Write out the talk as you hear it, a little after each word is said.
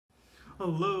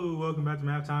Hello, welcome back to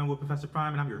Math Time with Professor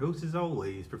Prime, and I'm your host as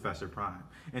always, Professor Prime.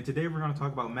 And today we're going to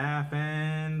talk about math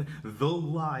and the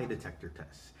lie detector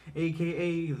test,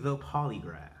 aka the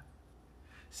polygraph.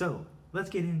 So, let's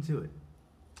get into it.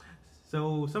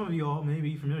 So, some of you all may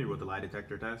be familiar with the lie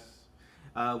detector test.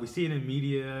 We see it in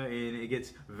media and it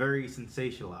gets very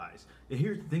sensationalized. And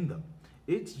here's the thing though,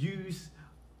 it's used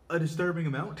a disturbing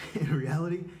amount in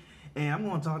reality, and I'm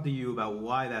going to talk to you about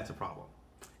why that's a problem.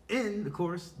 And of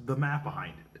course, the math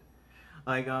behind it.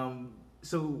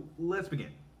 So let's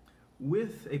begin.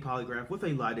 With a polygraph, with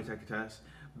a lie detector test,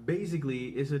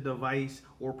 basically it's a device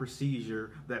or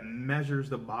procedure that measures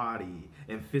the body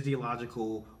and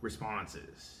physiological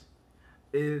responses.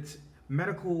 It's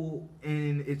medical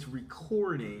and it's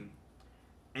recording,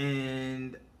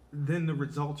 and then the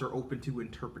results are open to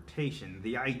interpretation.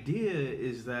 The idea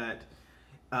is that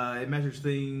it measures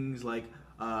things like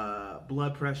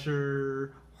blood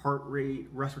pressure, heart rate,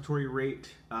 respiratory rate,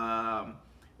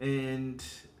 and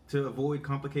to avoid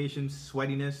complications,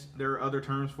 sweatiness. There are other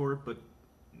terms for it, but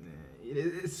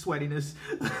it's sweatiness.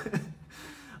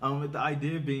 The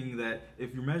idea being that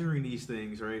if you're measuring these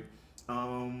things, right,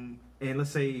 and let's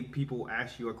say people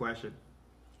ask you a question,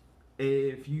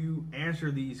 if you answer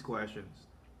these questions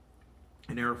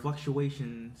and there are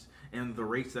fluctuations in the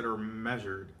rates that are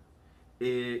measured,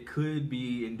 it could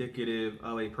be indicative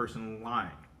of a person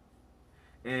lying.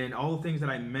 And all the things that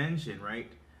I mentioned,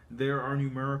 right, there are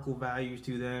numerical values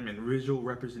to them and visual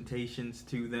representations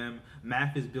to them.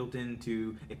 Math is built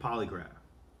into a polygraph,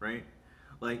 right?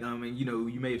 And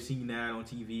you may have seen that on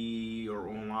TV or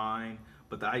online,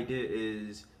 but the idea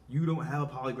is you don't have a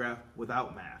polygraph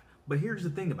without math. But here's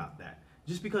the thing about that.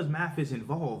 Just because math is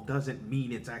involved doesn't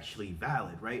mean it's actually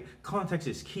valid, right? Context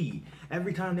is key.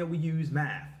 Every time that we use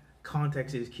math,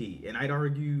 context is key. And I'd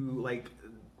argue,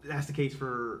 that's the case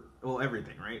for,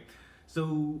 everything, right?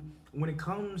 So when it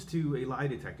comes to a lie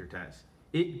detector test,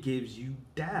 it gives you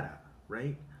data,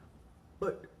 right?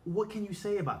 But what can you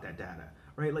say about that data,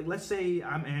 right? Let's say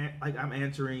I'm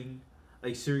answering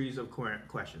a series of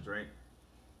questions, right?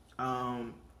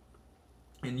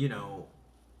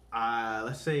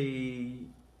 Let's say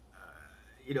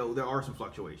there are some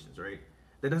fluctuations, right?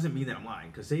 That doesn't mean that I'm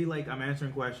lying, because say I'm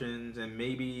answering questions and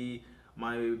maybe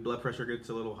my blood pressure gets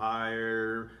a little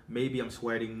higher, maybe I'm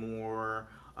sweating more,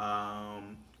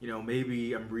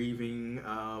 maybe I'm breathing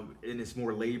and it's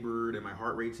more labored and my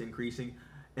heart rate's increasing.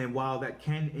 And while that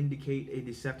can indicate a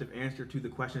deceptive answer to the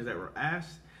questions that were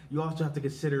asked, you also have to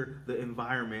consider the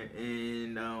environment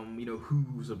and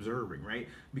who's observing, right?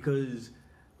 Because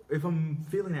if I'm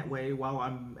feeling that way while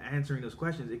I'm answering those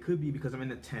questions, it could be because I'm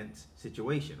in a tense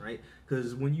situation, right?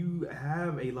 Because when you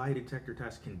have a lie detector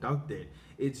test conducted,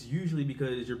 it's usually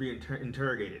because you're being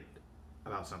interrogated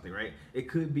about something, right? It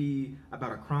could be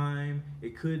about a crime.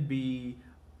 It could be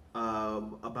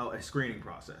about a screening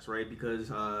process, right? Because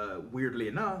weirdly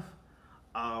enough,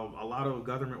 a lot of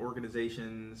government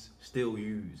organizations still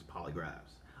use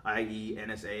polygraphs, i.e.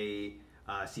 NSA,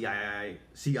 CIA,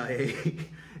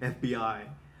 FBI,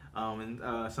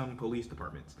 and some police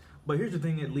departments. But here's the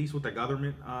thing, at least with the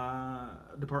government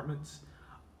departments,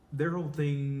 their whole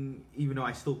thing, even though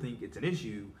I still think it's an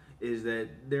issue, is that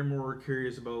they're more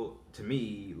curious about, to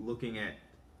me, looking at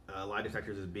lie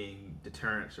detectors as being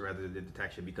deterrence rather than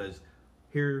detection. Because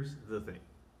here's the thing.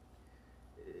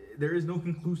 There is no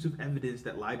conclusive evidence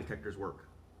that lie detectors work.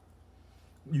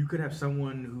 You could have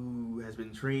someone who has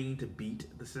been trained to beat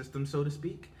the system, so to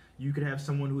speak. You could have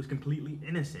someone who is completely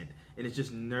innocent and is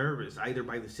just nervous, either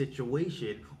by the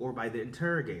situation or by the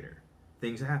interrogator.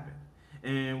 Things happen.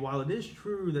 And while it is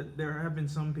true that there have been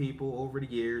some people over the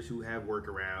years who have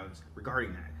workarounds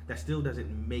regarding that, that still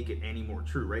doesn't make it any more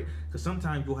true, right? Because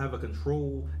sometimes you'll have a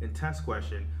control and test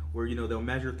question where, they'll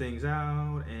measure things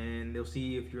out and they'll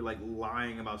see if you're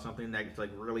lying about something that's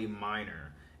really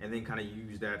minor, and then kind of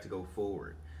use that to go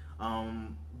forward.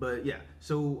 But yeah,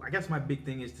 so I guess my big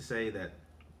thing is to say that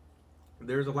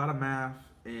there's a lot of math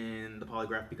in the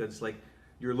polygraph, because it's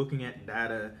you're looking at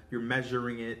data, you're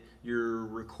measuring it, you're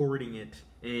recording it,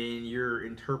 and you're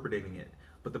interpreting it.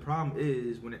 But the problem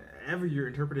is, whenever you're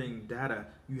interpreting data,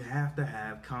 you have to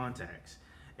have context.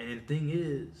 And the thing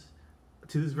is,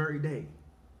 to this very day,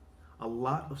 a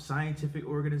lot of scientific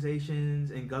organizations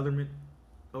and government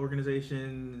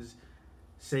organizations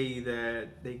say that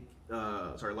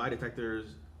lie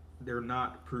detectors, they're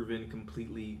not proven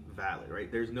completely valid,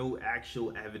 right? There's no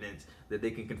actual evidence that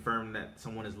they can confirm that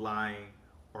someone is lying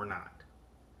or not.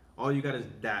 All you got is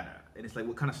data, and it's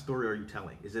what kind of story are you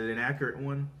telling? Is it an accurate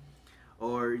one,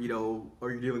 or are you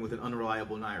dealing with an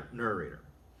unreliable narrator?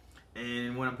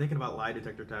 And when I'm thinking about lie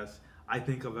detector tests, I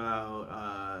think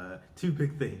about two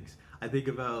big things. I think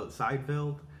about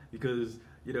Seinfeld because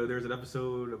there's an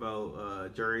episode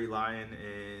about Jerry lying,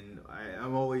 and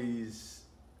I'm always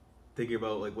thinking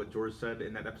about like what George said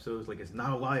in that episode. Is like, it's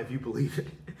not a lie if you believe it.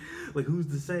 Like, who's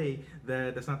to say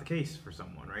that that's not the case for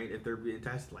someone, right? If they're being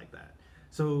tested like that.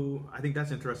 So I think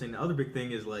that's interesting. The other big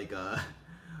thing is like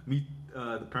meet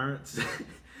the parents,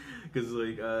 because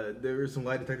like there is some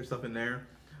lie detector stuff in there.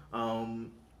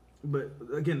 But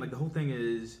again, like the whole thing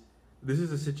is, this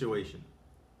is a situation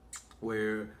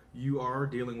where you are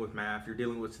dealing with math, you're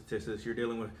dealing with statistics, you're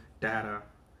dealing with data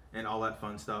and all that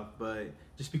fun stuff. But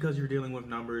just because you're dealing with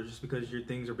numbers, just because your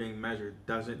things are being measured,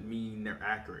 doesn't mean they're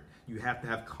accurate. You have to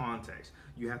have context.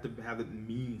 You have to have it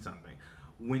mean something.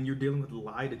 When you're dealing with the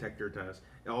lie detector test,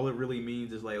 all it really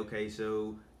means is like, okay,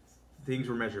 so things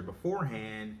were measured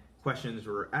beforehand, questions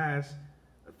were asked,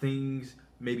 things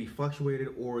maybe fluctuated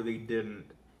or they didn't,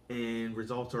 and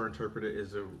results are interpreted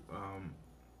as a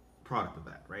product of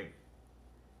that, right?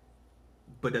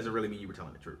 But doesn't really mean you were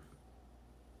telling the truth.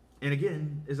 And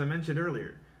again, as I mentioned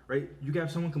earlier, right, you could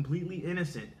have someone completely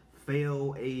innocent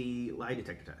fail a lie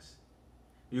detector test.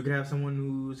 You could have someone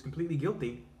who's completely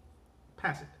guilty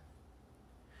pass it.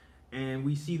 And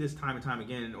we see this time and time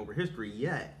again over history,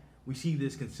 yet we see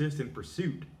this consistent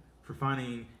pursuit for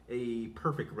finding a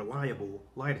perfect, reliable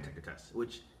lie detector test,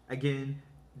 which, again,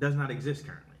 does not exist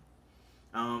currently.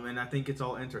 And I think it's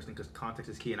all interesting because context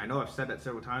is key. And I know I've said that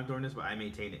several times during this, but I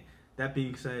maintain it. That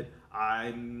being said,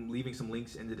 I'm leaving some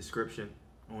links in the description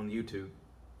on YouTube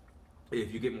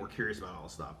if you get more curious about all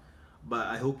this stuff. But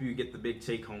I hope you get the big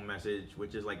take-home message,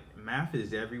 which is like, math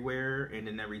is everywhere and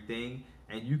in everything.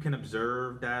 And you can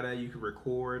observe data, you can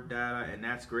record data, and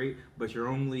that's great. But you're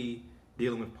only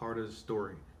dealing with part of the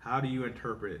story. How do you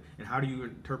interpret it? And how do you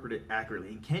interpret it accurately?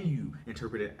 And can you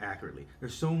interpret it accurately?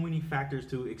 There's so many factors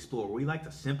to explore. We like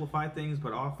to simplify things,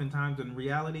 but oftentimes in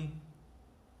reality,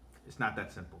 it's not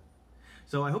that simple.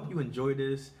 So I hope you enjoyed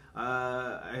this.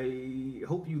 I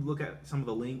hope you look at some of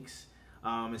the links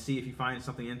and see if you find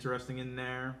something interesting in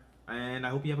there. And I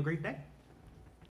hope you have a great day.